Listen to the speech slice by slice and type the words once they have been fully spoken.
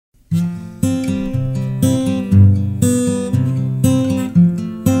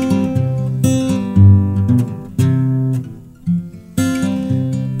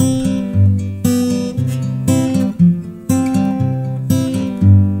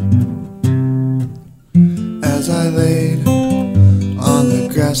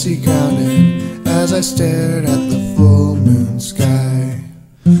grassy grounded as I stared at the full moon sky.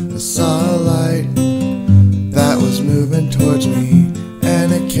 I saw a light that was moving towards me,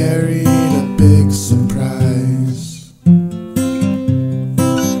 and it carried a big surprise.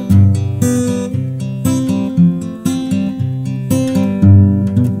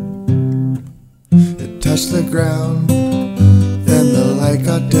 It touched the ground, then the light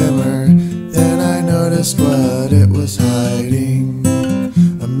got dimmer. Then I noticed what it was hiding.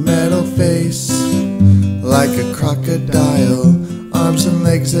 A metal face, like a crocodile, arms and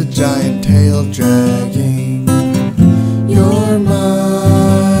legs a giant tail dragging. You're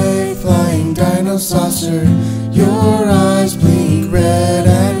my flying Dinosaucer, your eyes blink red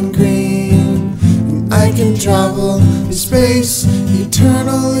and green, and I can travel in space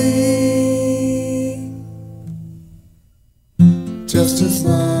eternally, just as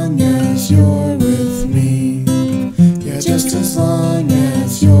long as you're with me. Yeah, just as long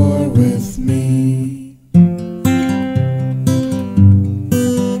as you're with me.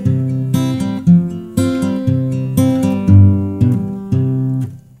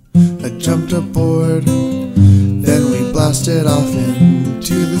 I jumped aboard, then we blasted off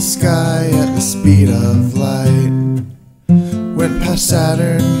into the sky at the speed of light. Went past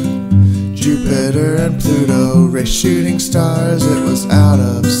Saturn, Jupiter and Pluto, raced shooting stars, it was out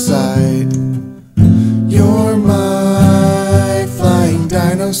of sight. You're my flying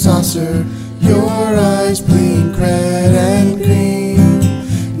Dinosaucer, your eyes blink red and green,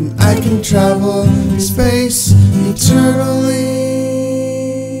 and I can travel in space eternally,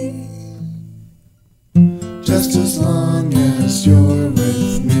 just as long as you're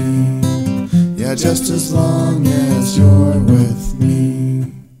with me. Yeah, just as long as you're with me.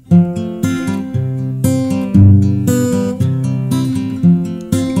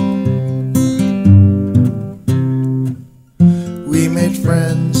 We made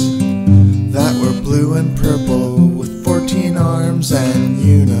friends that were blue and purple, with 14 arms and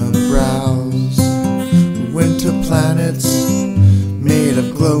unibrows. We went to planets made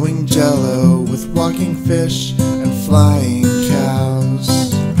of glowing jello, with walking fish and flying cows.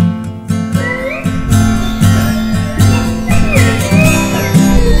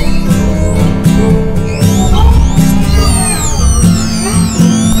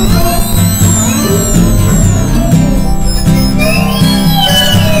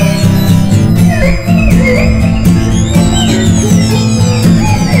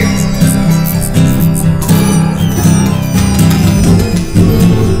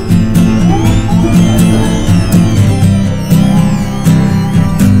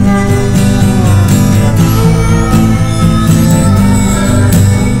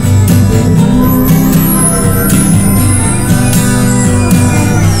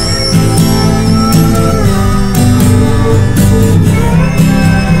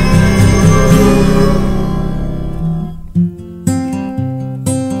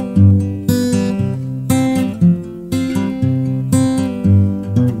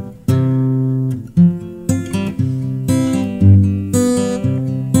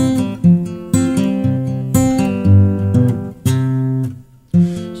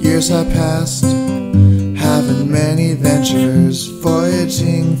 Years I passed, having many ventures,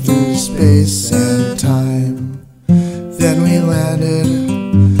 voyaging through space and time. Then we landed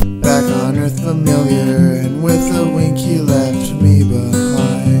back on Earth familiar, and with a wink he left me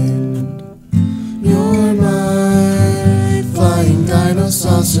behind. You're my flying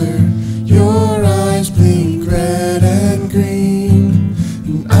Dinosaucer, your eyes blink red and green,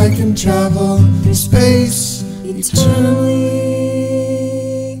 and I can travel in space eternally,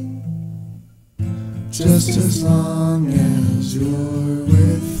 just as long as you're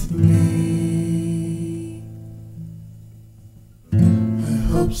with me. I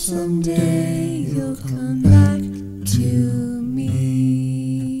hope someday you'll come back to